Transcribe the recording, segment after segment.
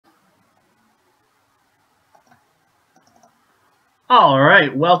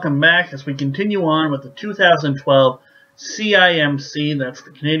Alright, welcome back as we continue on with the 2012 CIMC, that's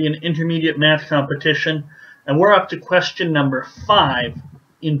the Canadian Intermediate Math Competition, and we're up to question number 5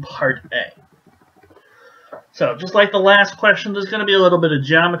 in Part A. So, just like the last question, there's going to be a little bit of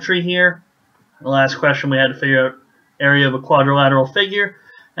geometry here. In the last question we had to figure out area of a quadrilateral figure,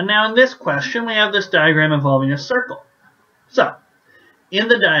 and now in this question we have this diagram involving a circle. So, in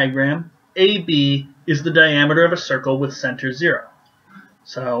the diagram, AB is the diameter of a circle with center 0.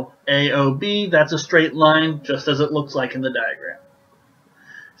 So AOB, that's a straight line, just as it looks like in the diagram.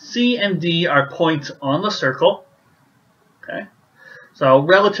 C and D are points on the circle. Okay. So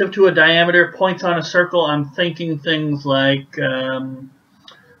relative to a diameter, points on a circle, I'm thinking things like any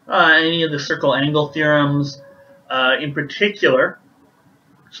of the circle angle theorems. In particular,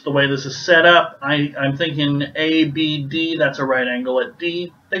 just the way this is set up, I'm thinking ABD, that's a right angle at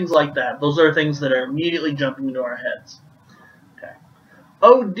D, things like that. Those are things that are immediately jumping into our heads.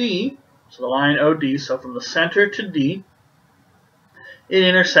 OD, so the line OD, so from the center to D, it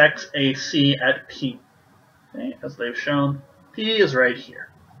intersects AC at P. Okay, as they've shown, P is right here.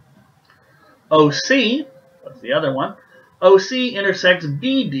 OC, that's the other one, OC intersects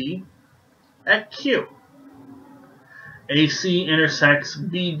BD at Q. AC intersects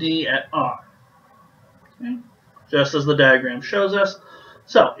BD at R. Okay, just as the diagram shows us.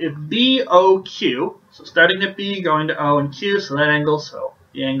 So if BOQ, so starting at B, going to O and Q, so that angle, so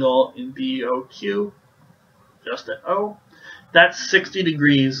the angle in BOQ, just at O, that's 60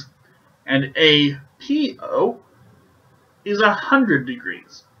 degrees, and APO is 100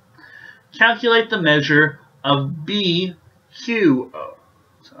 degrees. Calculate the measure of BQO,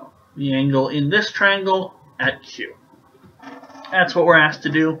 so the angle in this triangle at Q. That's what we're asked to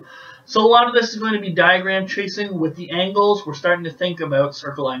do. So a lot of this is going to be diagram chasing. With the angles, we're starting to think about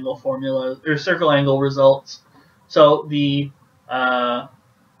circle angle formulas or circle angle results. So the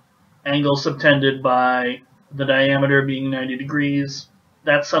angle subtended by the diameter being 90 degrees,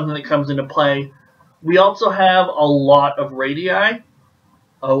 that's something that comes into play. We also have a lot of radii,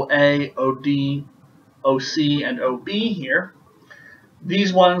 OA, OD, OC, and OB here.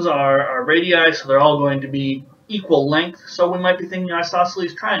 These ones are radii, so they're all going to be equal length, so we might be thinking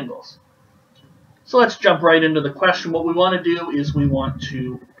isosceles triangles. So let's jump right into the question. What we want to do is we want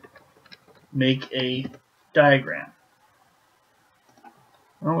to make a diagram.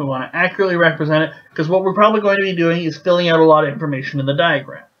 Well, we want to accurately represent it, because what we're probably going to be doing is filling out a lot of information in the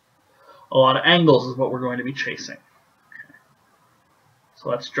diagram. A lot of angles is what we're going to be chasing. Okay. So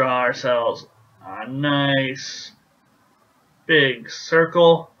let's draw ourselves a nice big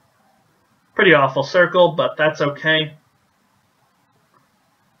circle. Pretty awful circle, but that's okay.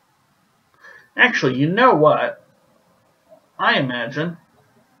 Actually, you know what? I imagine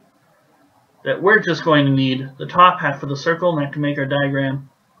that we're just going to need the top half of the circle, and that can make our diagram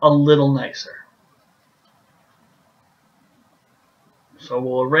a little nicer. So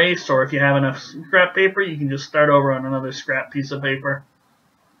we'll erase, or if you have enough scrap paper, you can just start over on another scrap piece of paper.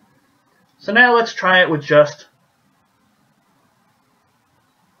 So now let's try it with just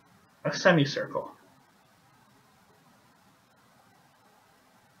a semicircle.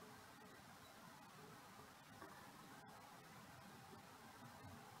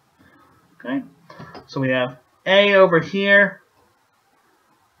 Okay, so we have A over here,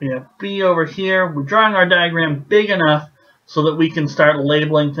 we have B over here. We're drawing our diagram big enough so that we can start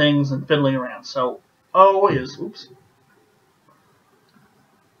labeling things and fiddling around. So O is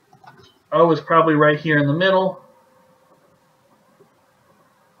probably right here in the middle.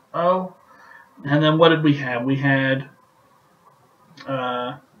 O. And then what did we have? We had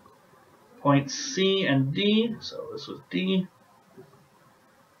points C and D. So this was D.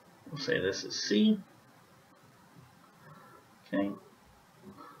 We'll say this is C. Okay.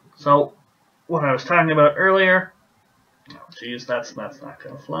 So what I was talking about earlier. Oh, geez, that's not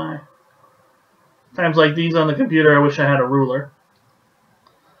going to fly. Times like these on the computer, I wish I had a ruler.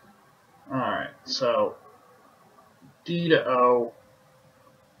 All right. So D to O.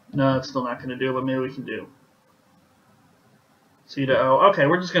 No, that's still not going to do, but maybe we can do C to O. Okay,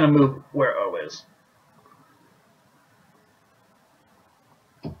 we're just going to move where O is.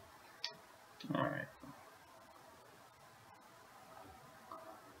 Alright.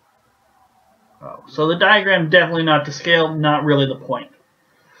 Oh, so the diagram definitely not to scale, not really the point.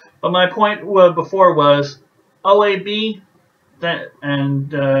 But my point before was OAB,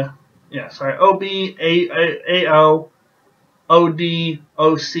 OB, AO, OD,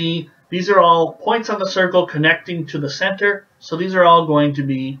 OC. These are all points on the circle connecting to the center, so these are all going to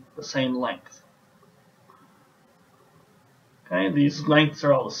be the same length. Okay, these lengths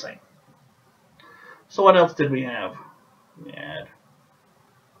are all the same. So what else did we have? We had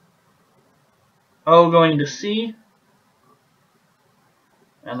O going to C,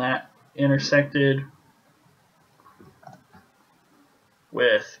 and that intersected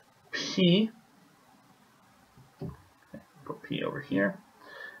with P. Put P over here.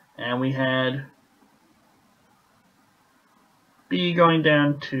 And we had B going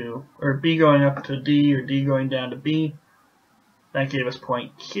down to, or B going up to D, or D going down to B. That gave us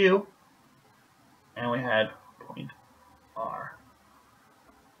point Q. And we had point R.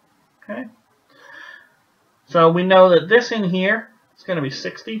 Okay. So we know that this in here is going to be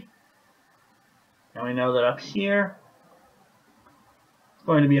 60. And we know that up here it's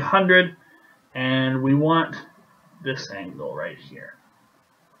going to be 100. And we want this angle right here.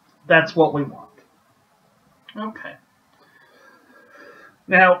 That's what we want. Okay.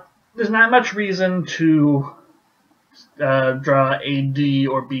 Now, there's not much reason to draw a D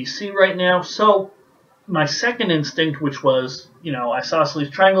or BC right now, so my second instinct, which was, isosceles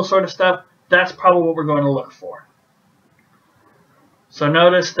triangle sort of stuff, that's probably what we're going to look for. So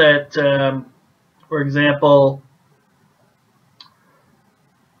notice that, for example,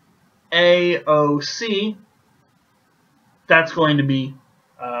 AOC, that's going to be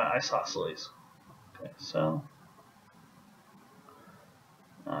isosceles. Okay, so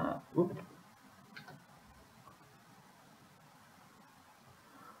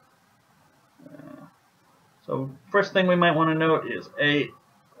so first thing we might want to note is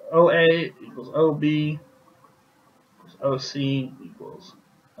OA equals OB equals OC equals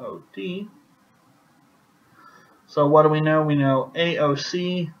OD. So what do we know? We know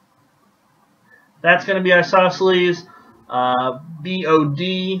AOC, that's going to be isosceles.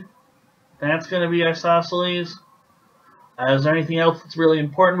 BOD, that's going to be isosceles. Is there anything else that's really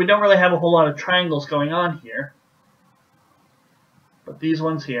important? We don't really have a whole lot of triangles going on here. But these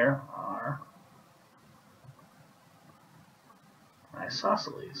ones here are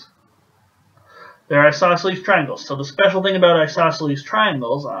isosceles. They're isosceles triangles. So the special thing about isosceles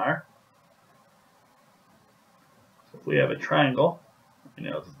triangles are, if we have a triangle, we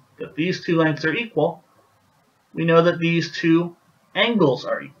know that these two lengths are equal. We know that these two angles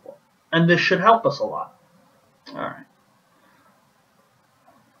are equal. And this should help us a lot. All right.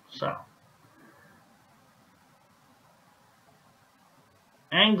 So,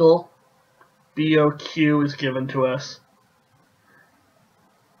 angle BOQ is given to us,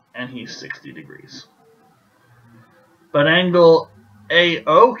 and he's 60 degrees. But angle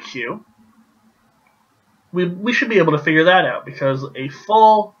AOQ, we should be able to figure that out, because a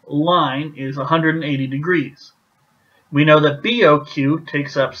full line is 180 degrees. We know that BOQ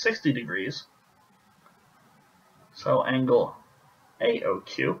takes up 60 degrees, so angle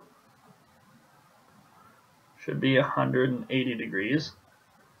AOQ should be 180 degrees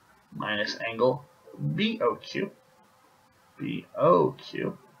minus angle BOQ.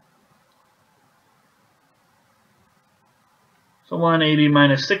 So 180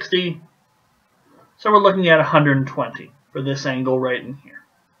 minus 60. So we're looking at 120 for this angle right in here.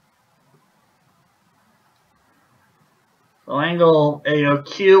 So angle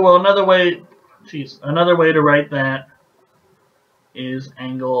AOQ, well, another way to write that is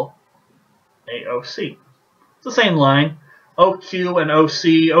angle AOC. It's the same line, OQ and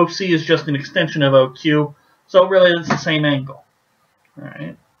OC. OC is just an extension of OQ, so really it's the same angle. All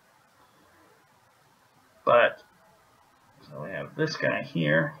right. But, so we have this guy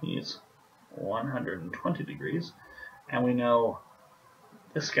here, he's 120 degrees, and we know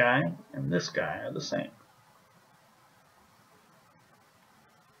this guy and this guy are the same.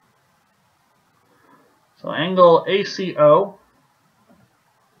 So angle ACO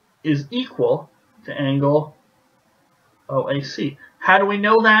is equal to angle OAC. How do we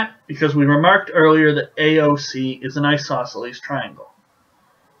know that? Because we remarked earlier that AOC is an isosceles triangle.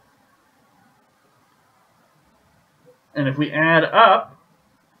 And if we add up,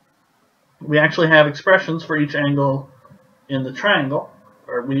 we actually have expressions for each angle in the triangle,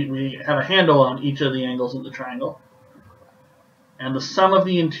 or we have a handle on each of the angles in the triangle. And the sum of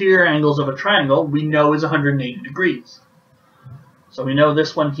the interior angles of a triangle we know is 180 degrees. So we know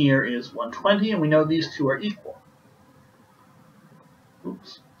this one here is 120, and we know these two are equal.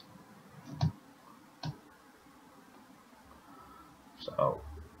 Oops. So,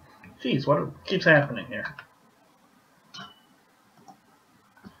 geez, what keeps happening here?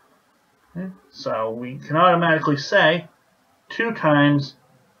 Okay, so we can automatically say 2 times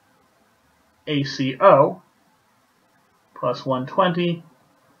ACO plus 120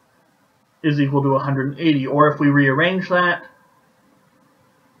 is equal to 180. Or if we rearrange that,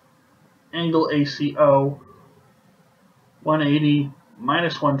 angle ACO 180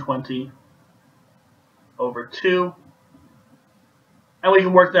 minus 120 over 2 And we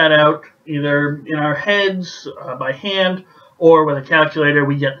can work that out either in our heads by hand or with a calculator.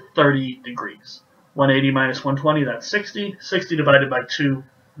 We get 30 degrees. 180 minus 120, that's 60. 60 divided by 2,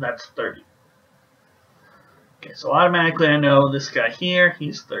 that's 30. Okay, so automatically I know this guy here,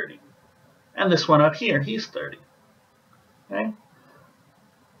 he's 30. And this one up here, he's 30. Okay?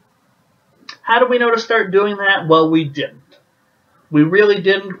 How do we know to start doing that? Well, we didn't. We really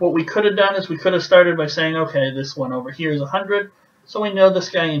didn't. What we could have done is we could have started by saying, okay, this one over here is 100, so we know this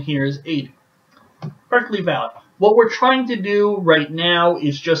guy in here is 80. Perfectly valid. What we're trying to do right now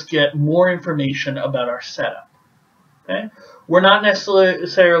is just get more information about our setup. Okay? We're not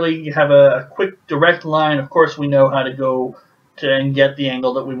necessarily have a quick direct line. Of course, we know how to go to and get the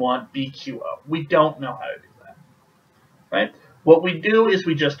angle that we want, BQO. We don't know how to do that. Right? What we do is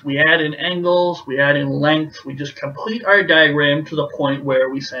we add in angles, we add in lengths, we just complete our diagram to the point where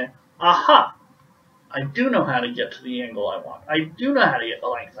we say, aha, I do know how to get to the angle I want. I do know how to get the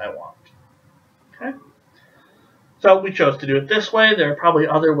length I want. Okay? So we chose to do it this way. There are probably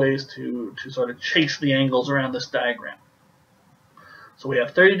other ways to sort of chase the angles around this diagram. So we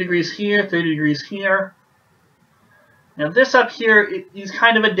have 30 degrees here, 30 degrees here. Now this up here is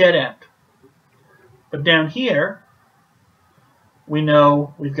kind of a dead end. But down here, we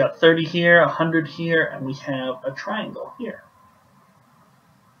know we've got 30 here, 100 here, and we have a triangle here.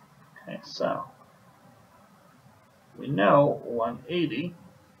 Okay, so we know 180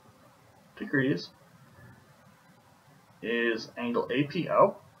 degrees is angle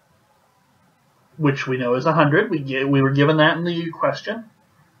APO, which we know is 100. We were given that in the question,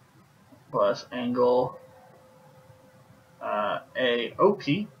 plus angle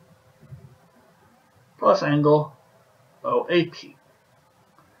AOP plus angle OAP.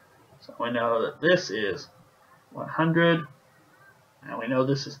 So we know that this is 100, and we know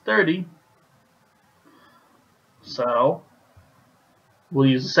this is 30. So we'll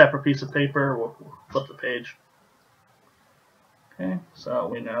use a separate piece of paper. We'll flip the page. Okay, so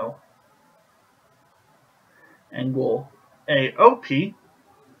we know angle AOP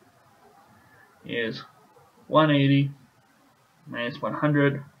is 180 minus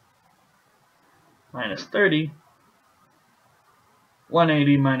 100 minus 30.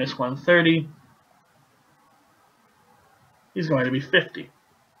 180 minus 130 is going to be 50.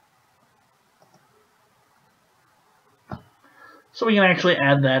 So we can actually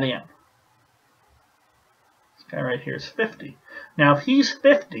add that in. This guy right here is 50. Now if he's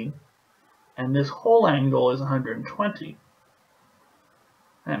 50 and this whole angle is 120,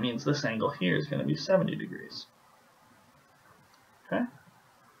 that means this angle here is going to be 70 degrees. Okay?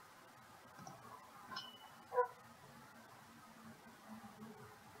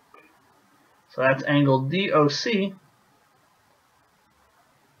 So that's angle DOC.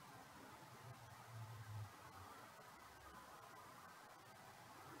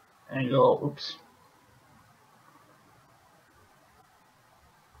 Angle, oops.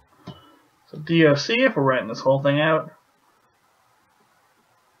 So DOC, if we're writing this whole thing out,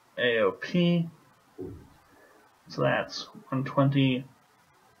 AOP, so that's 120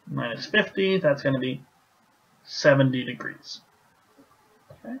 minus 50, that's going to be 70 degrees.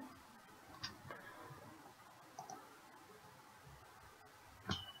 Okay.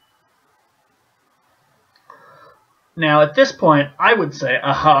 Now at this point, I would say,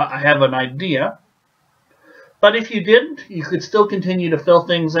 aha, I have an idea. But if you didn't, you could still continue to fill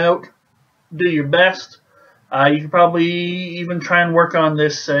things out, do your best. You could probably even try and work on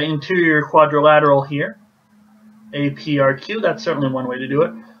this interior quadrilateral here, APRQ. That's certainly one way to do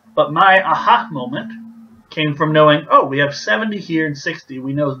it. But my aha moment came from knowing, oh, we have 70 here and 60.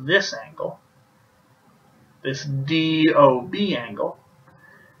 We know this angle, this DOB angle.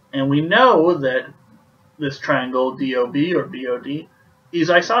 And we know that this triangle DOB or BOD is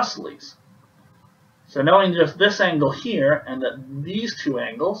isosceles. So knowing just this angle here and that these two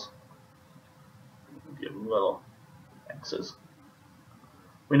angles, give them little x's,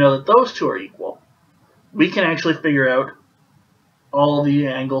 we know that those two are equal. We can actually figure out all the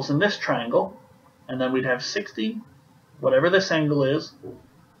angles in this triangle, and then we'd have 60, whatever this angle is,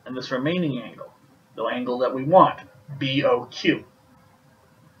 and this remaining angle, the angle that we want, BOQ.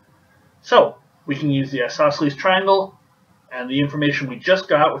 So we can use the isosceles triangle and the information we just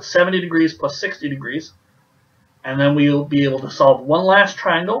got with 70 degrees plus 60 degrees, and then we'll be able to solve one last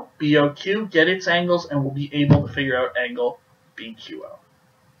triangle, BOQ, get its angles, and we'll be able to figure out angle BQO.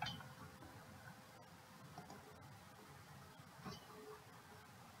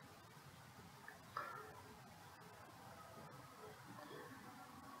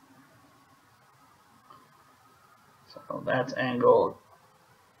 So that's angle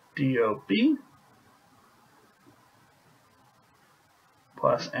DOB.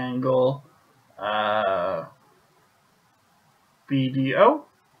 plus angle BDO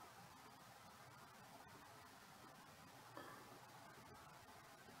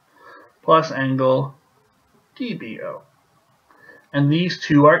plus angle DBO. And these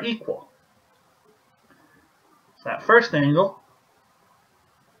two are equal. So that first angle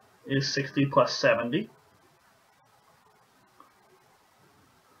is 60 plus 70.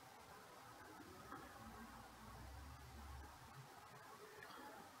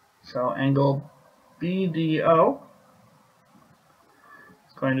 So angle BDO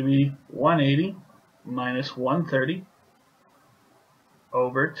is going to be 180 minus 130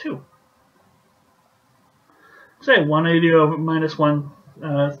 over 2. Say 180 over minus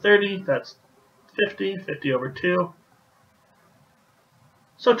 130, that's 50, 50 over 2,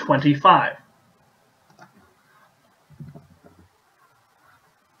 so 25.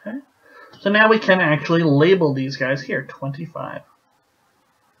 Okay, so now we can actually label these guys here, 25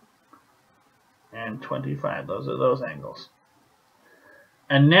 and 25, those are those angles.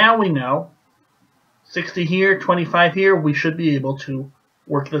 And now we know 60 here, 25 here, we should be able to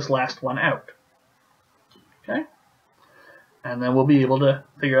work this last one out. Okay, and then we'll be able to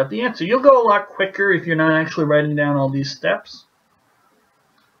figure out the answer. You'll go a lot quicker if you're not actually writing down all these steps.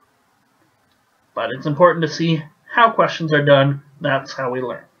 But it's important to see how questions are done. That's how we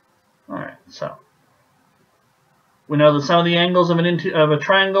learn. Alright, so we know that some of the angles of a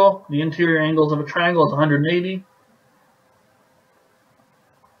triangle, the interior angles of a triangle is 180.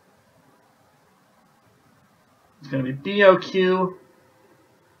 It's going to be BOQ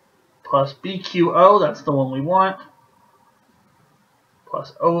plus BQO, that's the one we want,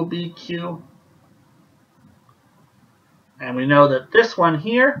 plus OBQ. And we know that this one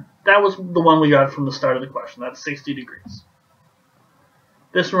here, that was the one we got from the start of the question. That's 60 degrees.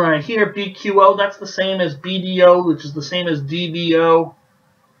 This one right here, BQO, that's the same as BDO, which is the same as DBO.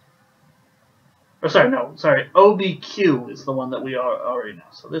 Or sorry, no, sorry, OBQ is the one that we already know.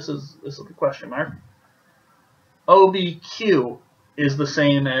 So this is the question mark. OBQ is the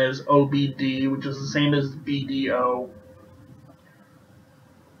same as OBD, which is the same as BDO.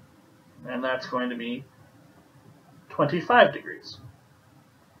 And that's going to be 25 degrees.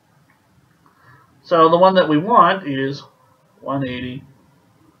 So the one that we want is 180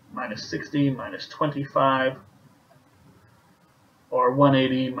 minus 60 minus 25, or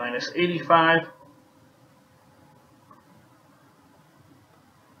 180 minus 85.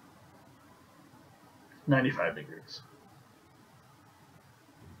 $95 degrees.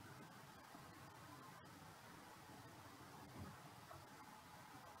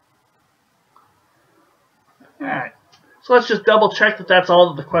 Alright, so let's just double check that that's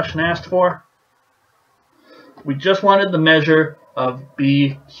all that the question asked for. We just wanted the measure of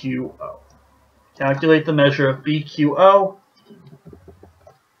BQO. Calculate the measure of BQO,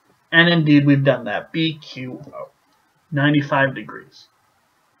 and indeed we've done that. BQO, 95 degrees.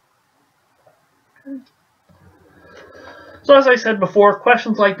 Okay. So as I said before,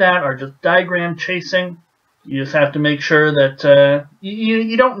 questions like that are just diagram chasing. You just have to make sure that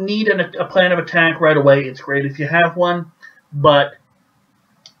you don't need a plan of attack right away. It's great if you have one, but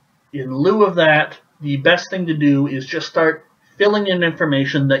in lieu of that, the best thing to do is just start filling in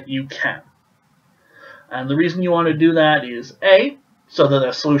information that you can. And the reason you want to do that is A, so that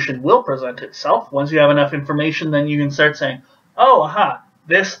a solution will present itself. Once you have enough information, then you can start saying, oh, aha,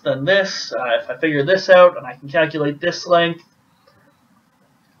 this, then this, if I figure this out and I can calculate this length,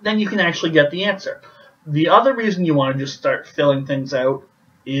 then you can actually get the answer. The other reason you want to just start filling things out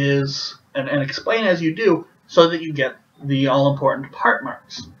is, and explain as you do, so that you get the all-important part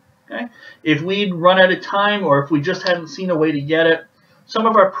marks. Okay? If we'd run out of time, or if we just hadn't seen a way to get it, some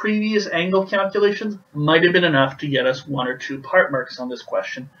of our previous angle calculations might have been enough to get us 1 or 2 part marks on this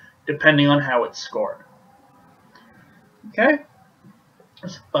question, depending on how it's scored. Okay?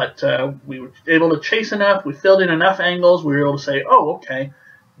 But we were able to chase enough, we filled in enough angles, we were able to say, oh, okay,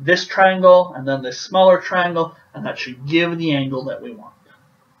 this triangle, and then this smaller triangle, and that should give the angle that we want.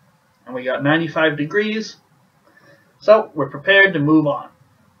 And we got 95 degrees, so we're prepared to move on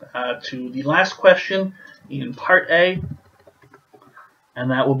to the last question in Part A,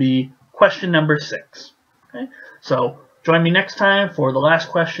 and that will be question number 6. Okay? So join me next time for the last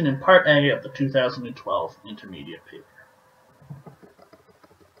question in Part A of the 2012 intermediate paper.